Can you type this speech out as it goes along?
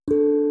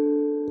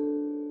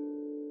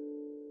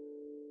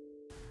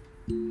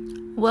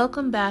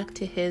Welcome back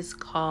to His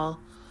Call,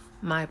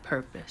 My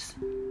Purpose.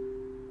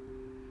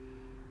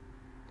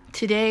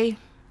 Today,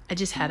 I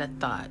just had a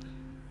thought.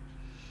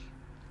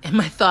 And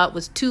my thought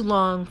was too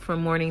long for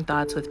Morning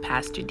Thoughts with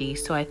Pastor D.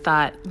 So I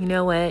thought, you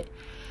know what?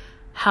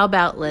 How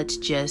about let's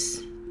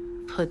just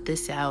put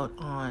this out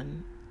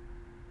on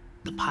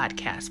the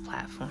podcast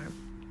platform.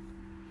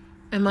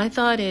 And my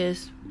thought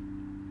is,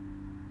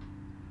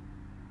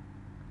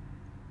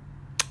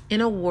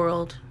 in a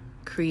world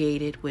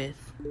created with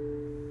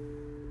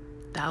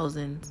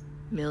thousands,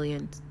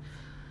 millions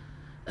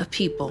of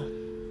people,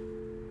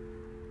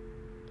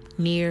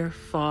 near,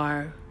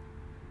 far,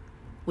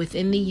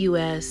 within the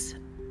U.S.,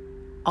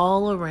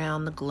 all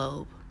around the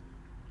globe,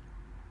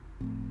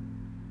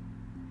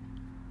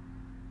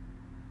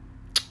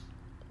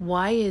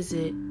 why is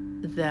it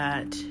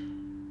that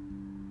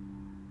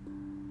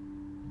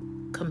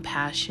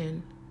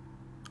compassion,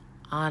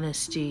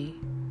 honesty,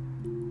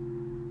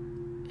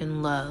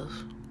 and love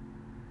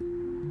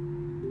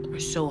are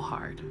so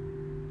hard?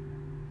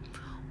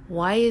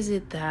 Why is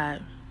it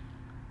that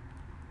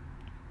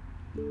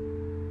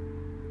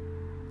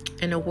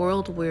in a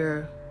world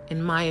where,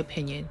 in my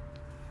opinion,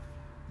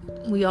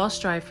 we all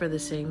strive for the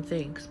same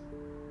things?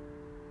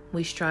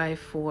 We strive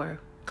for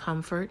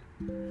comfort.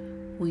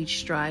 We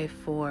strive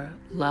for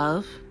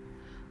love.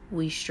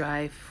 We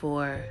strive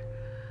for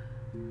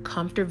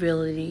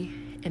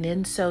comfortability. And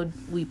in so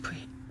we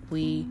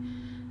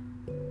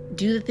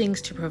do the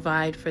things to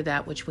provide for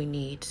that which we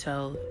need.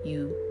 So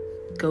you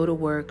go to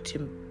work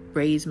to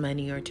raise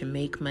money or to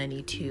make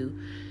money, to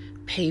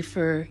pay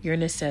for your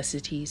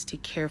necessities, to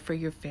care for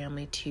your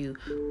family, to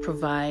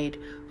provide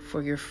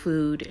for your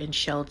food and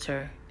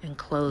shelter and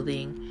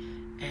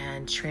clothing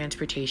and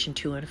transportation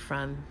to and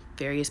from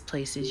various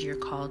places you're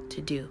called to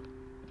do.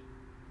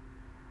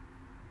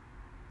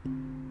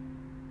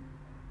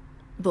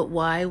 But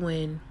why,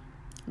 when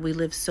we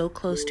live so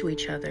close to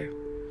each other,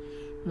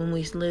 when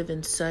we live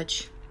in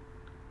such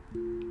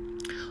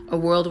a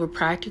world where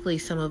practically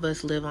some of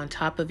us live on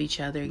top of each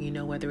other,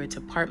 whether it's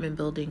apartment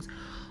buildings,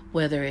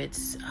 whether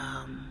it's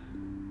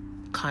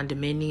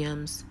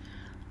condominiums,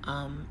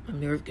 I'm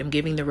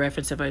giving the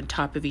reference of on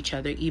top of each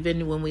other.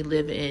 Even when we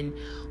live in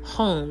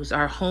homes,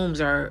 our homes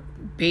are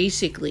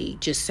basically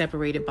just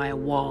separated by a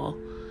wall.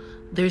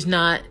 There's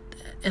not,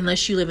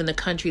 unless you live in the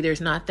country,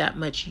 there's not that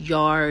much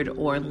yard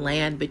or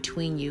land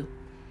between you.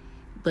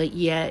 But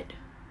yet,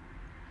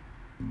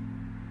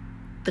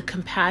 the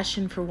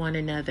compassion for one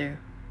another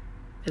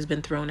has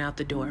been thrown out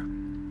the door.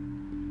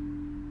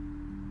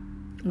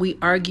 We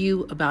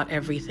argue about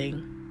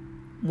everything.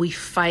 We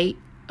fight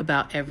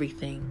about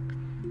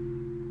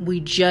everything. We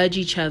judge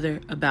each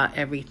other about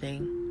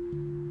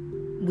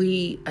everything.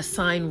 We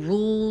assign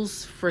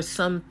rules for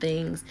some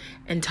things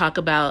and talk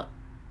about,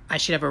 I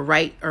should have a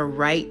right or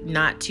right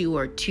not to,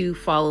 or to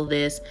follow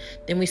this.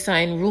 Then we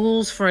assign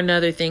rules for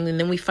another thing, and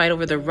then we fight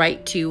over the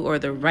right to or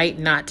the right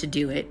not to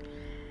do it.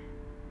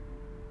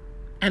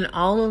 And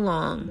all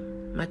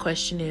along, my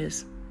question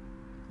is,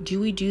 do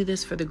we do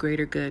this for the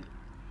greater good?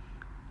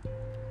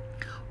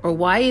 Or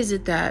why is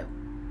it that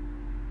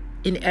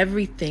in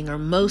everything or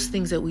most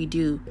things that we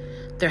do,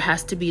 there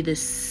has to be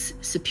this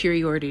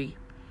superiority?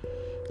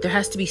 There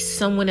has to be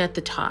someone at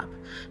the top.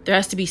 There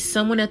has to be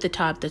someone at the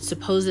top that's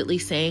supposedly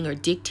saying or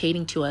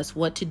dictating to us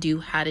what to do,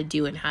 how to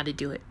do, and how to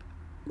do it.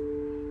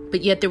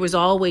 But yet there was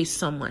always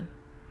someone.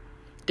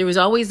 There was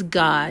always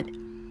God,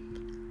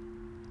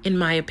 in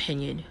my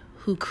opinion,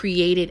 who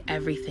created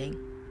everything.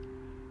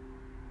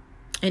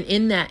 And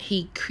in that,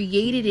 He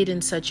created it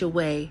in such a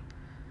way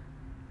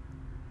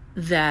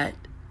that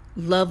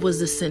love was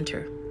the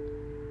center,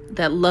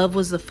 that love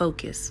was the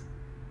focus,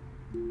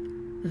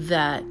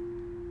 that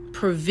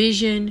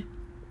provision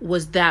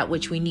was that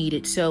which we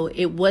needed. So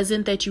it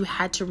wasn't that you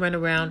had to run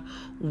around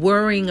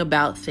worrying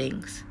about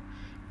things.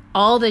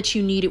 All that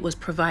you needed was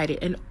provided,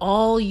 and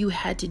all you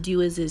had to do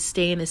is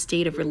stay in a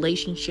state of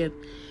relationship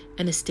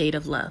and a state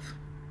of love.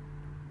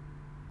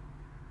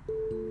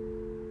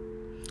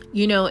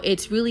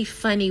 It's really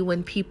funny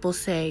when people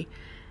say,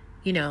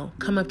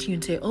 come up to you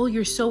and say, oh,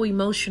 you're so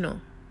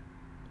emotional.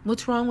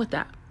 What's wrong with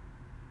that?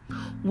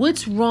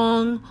 What's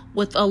wrong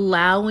with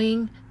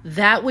allowing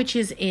that which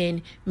is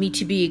in me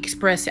to be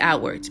expressed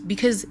outwards?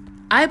 Because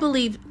I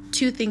believe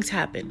two things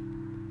happen.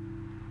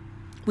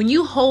 When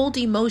you hold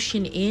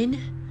emotion in,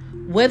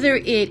 whether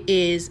it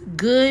is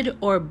good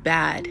or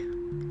bad,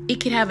 it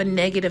can have a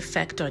negative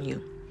effect on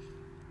you.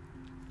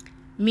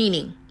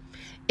 Meaning,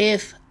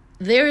 if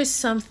there is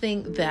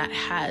something that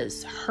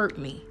has hurt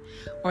me,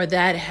 or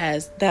that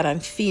I'm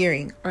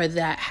fearing, or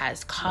that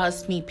has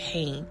caused me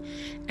pain,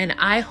 and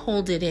I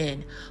hold it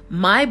in,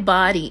 my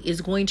body is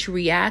going to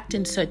react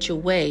in such a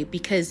way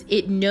because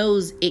it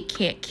knows it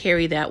can't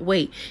carry that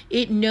weight.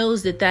 It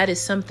knows that is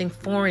something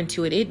foreign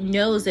to it. It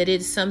knows that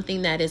it's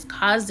something that is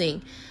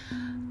causing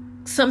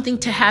something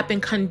to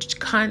happen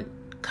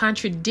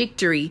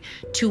contradictory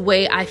to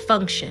way I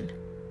function.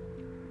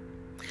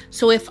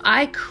 So if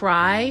I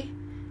cry,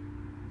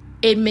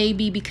 it may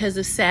be because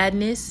of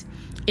sadness.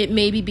 It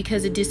may be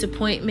because of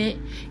disappointment.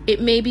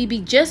 It may be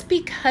just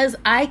because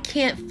I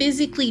can't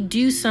physically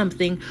do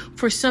something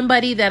for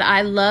somebody that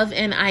I love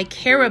and I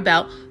care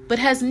about, but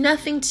has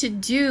nothing to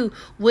do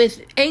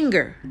with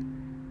anger.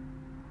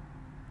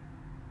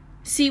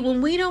 See,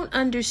 when we don't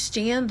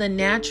understand the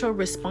natural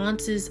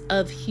responses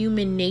of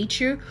human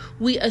nature,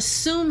 we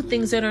assume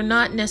things that are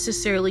not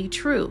necessarily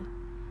true.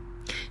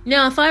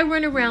 Now, if I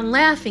run around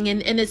laughing,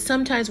 and it's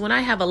sometimes when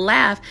I have a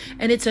laugh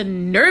and it's a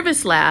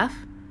nervous laugh,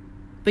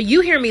 but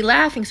you hear me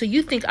laughing, so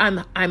you think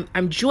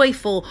I'm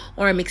joyful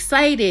or I'm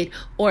excited,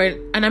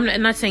 and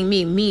I'm not saying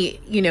me,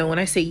 you know, when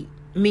I say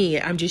me,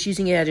 I'm just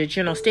using it as a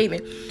general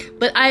statement.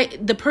 But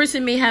the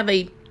person may have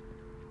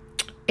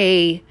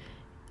a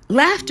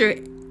laughter,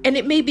 and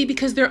it may be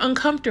because they're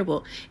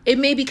uncomfortable. It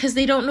may be because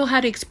they don't know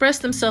how to express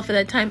themselves at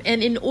that time.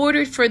 And in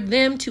order for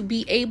them to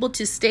be able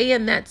to stay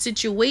in that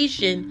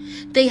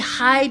situation, they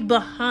hide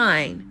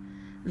behind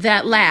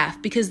that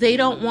laugh because they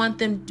don't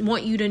want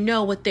you to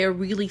know what they're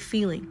really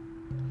feeling.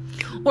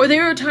 Or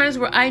there are times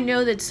where I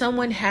know that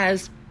someone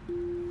has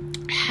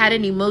had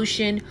an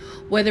emotion,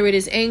 whether it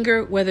is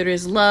anger, whether it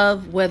is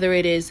love, whether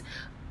it is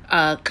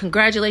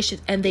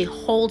congratulations, and they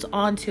hold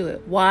on to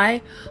it.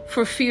 Why?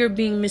 For fear of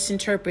being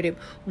misinterpreted.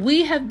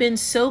 We have been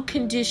so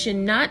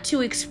conditioned not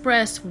to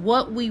express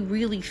what we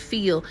really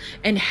feel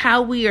and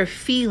how we are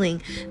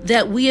feeling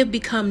that we have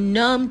become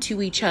numb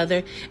to each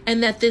other,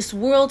 and that this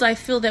world I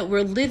feel that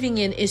we're living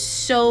in is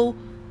so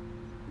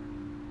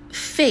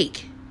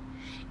fake.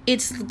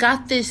 It's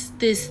got this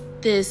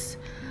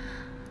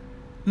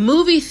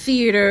movie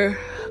theater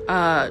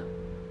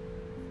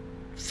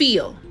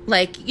feel.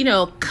 Like, you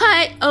know,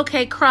 cut,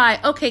 okay, cry,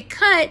 okay,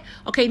 cut,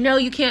 okay, no,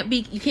 you can't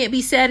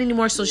be sad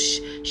anymore, so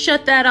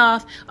shut that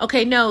off.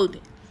 Okay, no.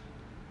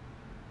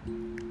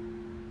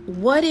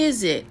 What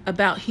is it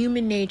about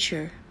human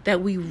nature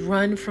that we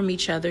run from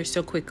each other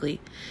so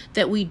quickly,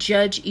 that we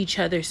judge each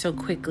other so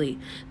quickly,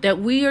 that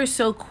we are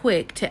so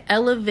quick to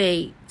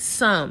elevate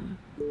some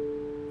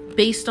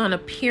based on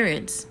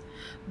appearance,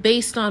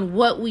 based on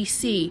what we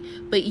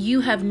see, but you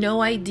have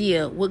no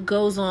idea what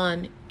goes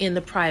on in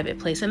the private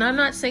place? And I'm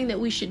not saying that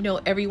we should know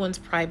everyone's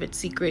private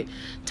secret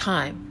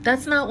time.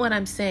 That's not what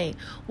I'm saying.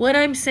 What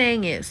I'm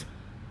saying is,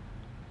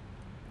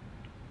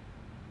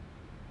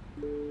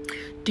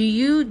 do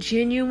you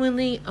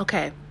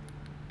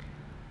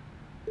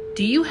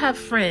have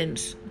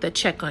friends that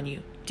check on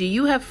you? Do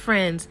you have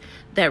friends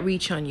that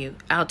reach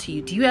out to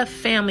you? Do you have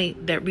family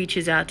that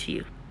reaches out to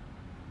you?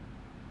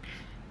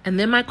 And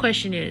then my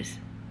question is,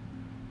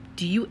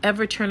 do you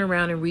ever turn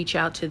around and reach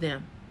out to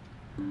them?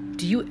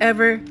 Do you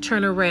ever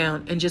turn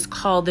around and just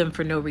call them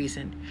for no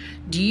reason?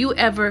 Do you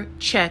ever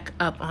check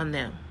up on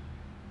them?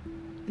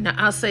 Now,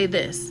 I'll say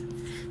this.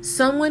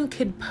 Someone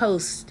could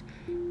post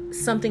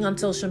something on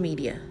social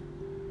media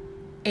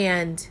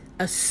and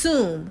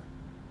assume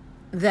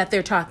that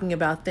they're talking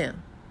about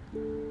them.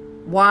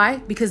 Why?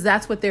 Because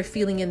that's what they're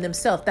feeling in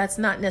themselves. That's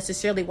not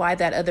necessarily why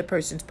that other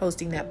person's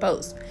posting that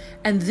post.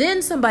 And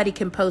then somebody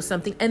can post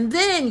something and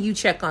then you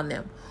check on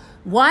them.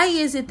 Why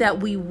is it that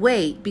we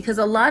wait? Because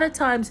a lot of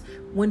times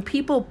when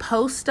people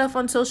post stuff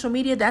on social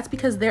media, that's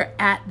because they're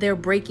at their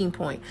breaking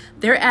point.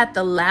 They're at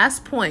the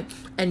last point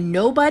and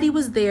nobody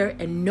was there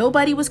and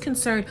nobody was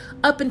concerned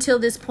up until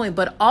this point.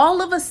 But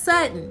all of a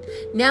sudden,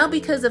 now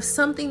because of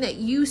something that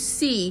you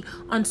see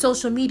on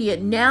social media,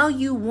 now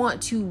you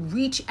want to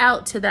reach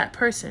out to that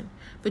person.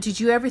 But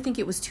did you ever think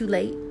it was too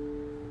late?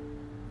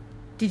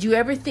 Did you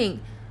ever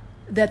think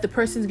that the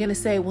person's going to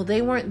say, well,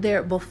 they weren't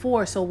there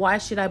before, so why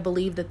should I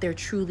believe that they're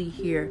truly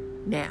here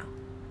now?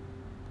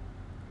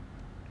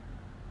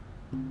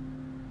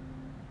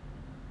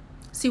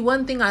 See,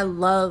 one thing I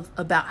love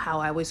about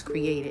how I was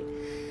created,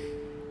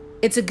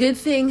 it's a good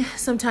thing,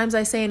 sometimes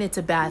I say, and it's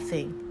a bad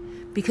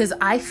thing, because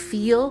I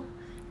feel,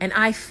 and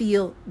I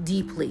feel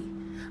deeply.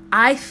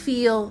 I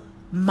feel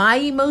my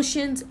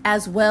emotions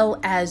as well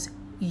as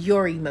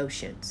your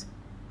emotions.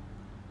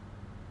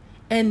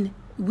 And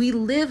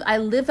I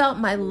live out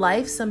my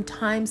life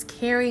sometimes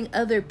carrying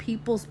other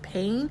people's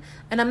pain.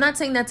 And I'm not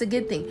saying that's a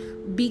good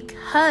thing,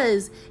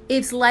 because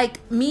it's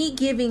like me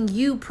giving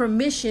you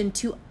permission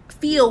to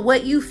feel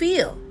what you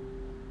feel,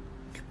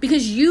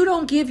 because you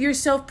don't give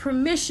yourself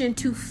permission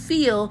to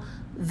feel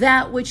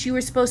that which you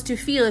were supposed to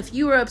feel. If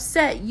you were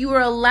upset, you were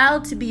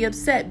allowed to be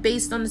upset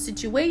based on the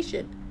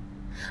situation.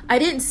 I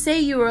didn't say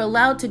you were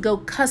allowed to go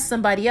cuss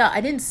somebody out.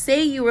 I didn't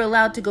say you were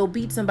allowed to go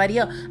beat somebody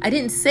else. I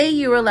didn't say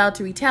you were allowed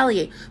to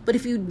retaliate. But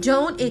if you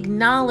don't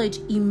acknowledge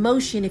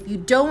emotion, if you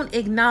don't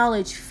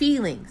acknowledge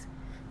feelings,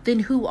 then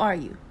who are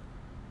you?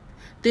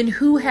 Then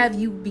who have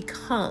you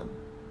become?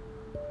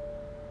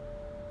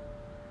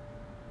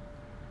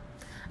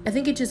 I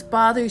think it just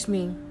bothers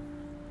me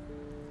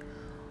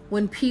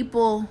when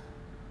people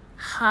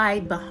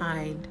hide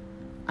behind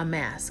a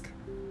mask.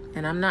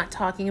 And I'm not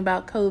talking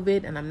about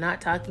COVID, and I'm not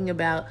talking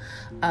about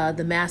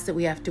the mask that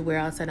we have to wear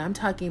outside. I'm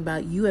talking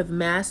about you have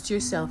masked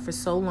yourself for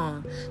so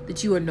long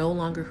that you are no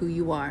longer who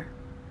you are.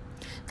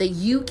 That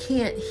you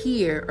can't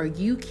hear, or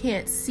you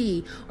can't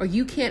see, or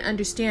you can't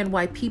understand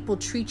why people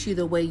treat you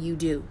the way you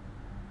do.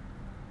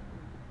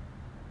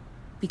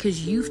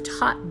 because you've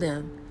taught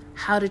them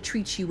how to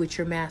treat you with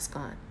your mask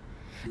on.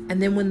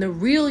 And then when the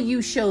real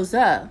you shows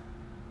up,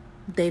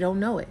 they don't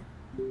know it.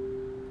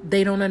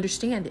 They don't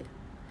understand it.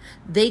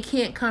 They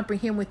can't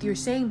comprehend what you're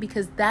saying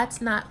because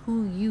that's not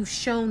who you've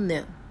shown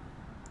them.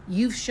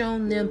 You've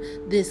shown them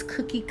this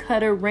cookie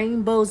cutter,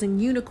 rainbows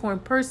and unicorn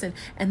person,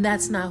 and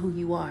that's not who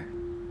you are.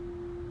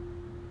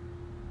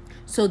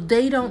 So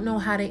they don't know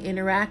how to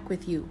interact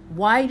with you.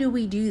 Why do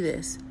we do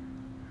this?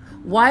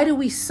 Why do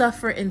we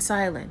suffer in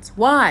silence?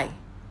 Why?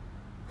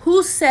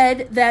 Who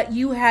said that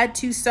you had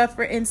to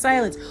suffer in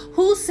silence?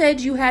 Who said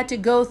you had to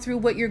go through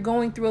what you're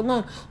going through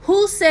alone?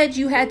 Who said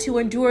you had to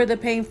endure the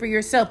pain for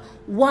yourself?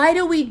 Why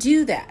do we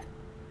do that?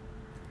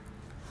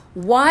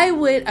 Why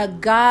would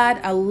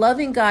a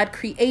loving God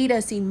create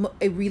us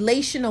a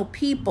relational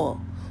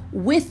people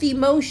with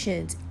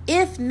emotions,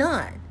 if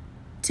not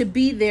to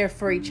be there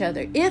for each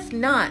other, if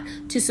not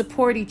to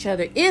support each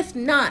other, if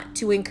not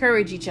to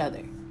encourage each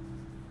other?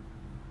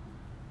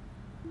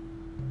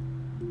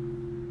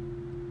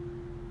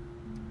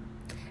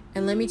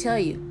 And let me tell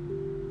you,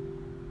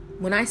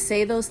 when I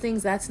say those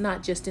things, that's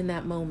not just in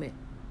that moment.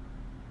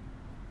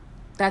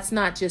 That's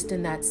not just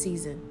in that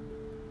season.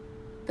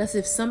 That's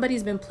if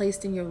somebody's been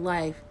placed in your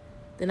life,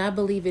 then I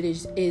believe it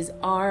is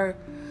our,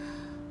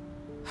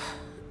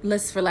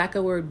 let's for lack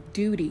of a word,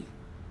 duty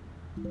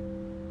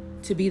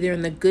to be there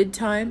in the good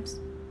times,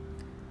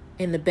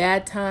 in the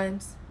bad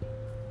times,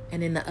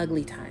 and in the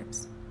ugly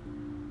times.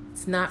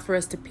 It's not for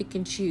us to pick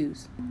and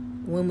choose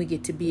when we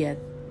get to be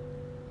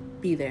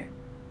there.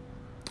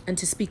 And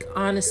to speak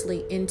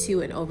honestly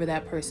into and over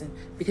that person.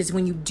 Because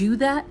when you do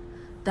that,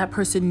 that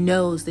person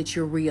knows that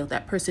you're real.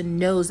 That person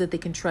knows that they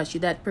can trust you.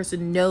 That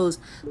person knows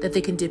that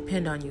they can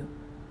depend on you.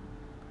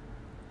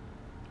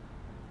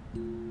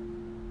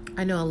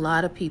 I know a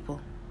lot of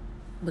people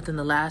within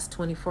the last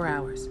 24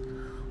 hours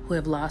who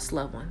have lost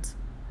loved ones.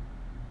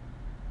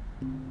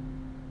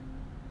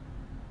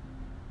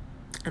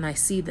 And I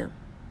see them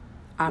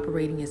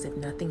operating as if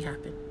nothing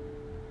happened.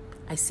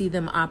 I see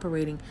them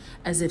operating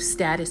as if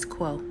status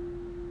quo.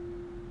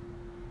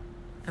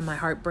 And my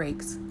heart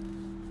breaks.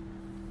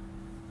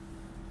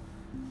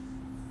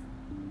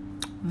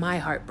 My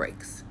heart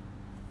breaks.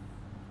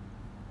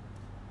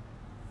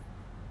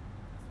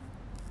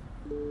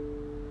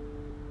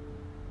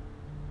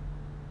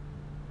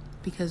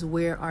 Because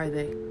where are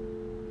they?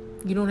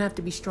 You don't have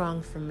to be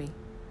strong for me.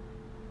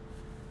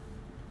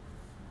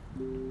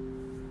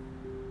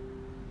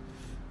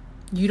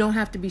 You don't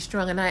have to be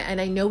strong. And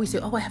I know we say,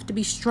 I have to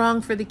be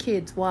strong for the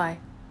kids. Why?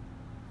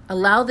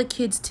 Allow the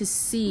kids to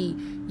see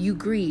you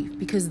grieve,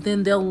 because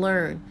then they'll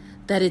learn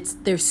that it's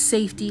their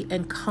safety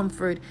and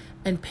comfort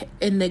and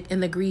in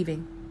the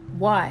grieving.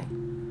 Why?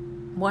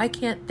 Why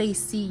can't they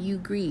see you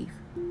grieve?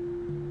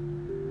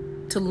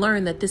 To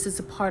learn that this is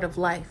a part of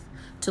life.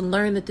 To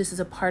learn that this is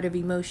a part of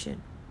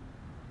emotion.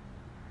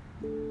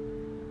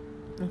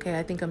 Okay,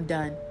 I think I'm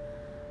done.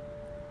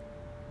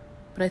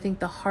 But I think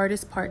the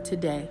hardest part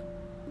today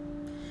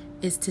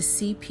is to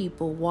see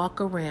people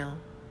walk around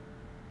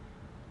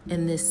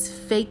in this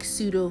fake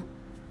pseudo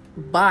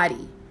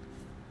body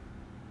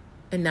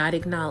and not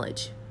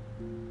acknowledge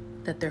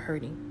that they're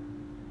hurting.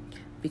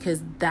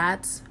 Because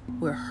that's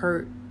where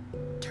hurt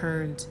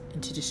turns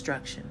into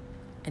destruction,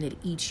 and it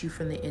eats you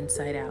from the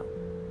inside out.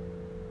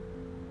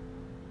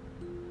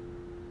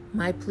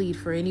 My plea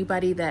for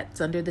anybody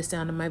that's under the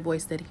sound of my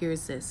voice that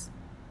hears this,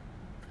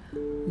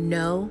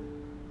 know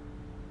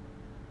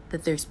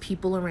that there's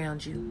people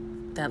around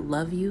you that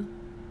love you,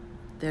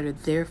 that are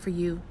there for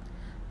you,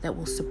 that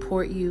will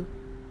support you,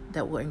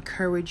 that will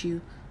encourage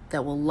you,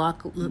 that will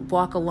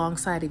walk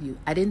alongside of you.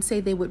 I didn't say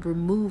they would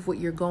remove what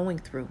you're going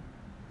through,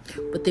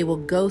 but they will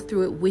go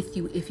through it with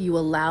you if you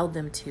allow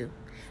them to.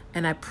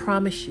 And I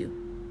promise you,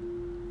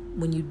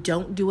 when you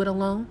don't do it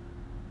alone,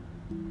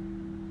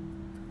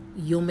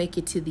 you'll make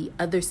it to the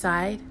other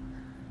side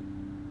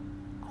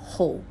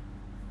whole.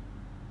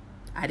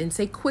 I didn't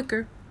say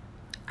quicker.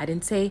 I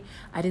didn't say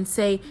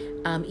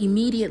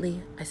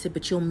immediately. I said,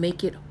 but you'll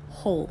make it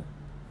whole.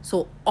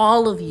 So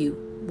all of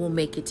you will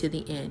make it to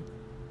the end,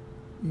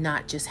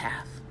 not just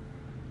half.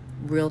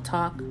 Real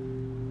talk,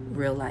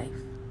 real life.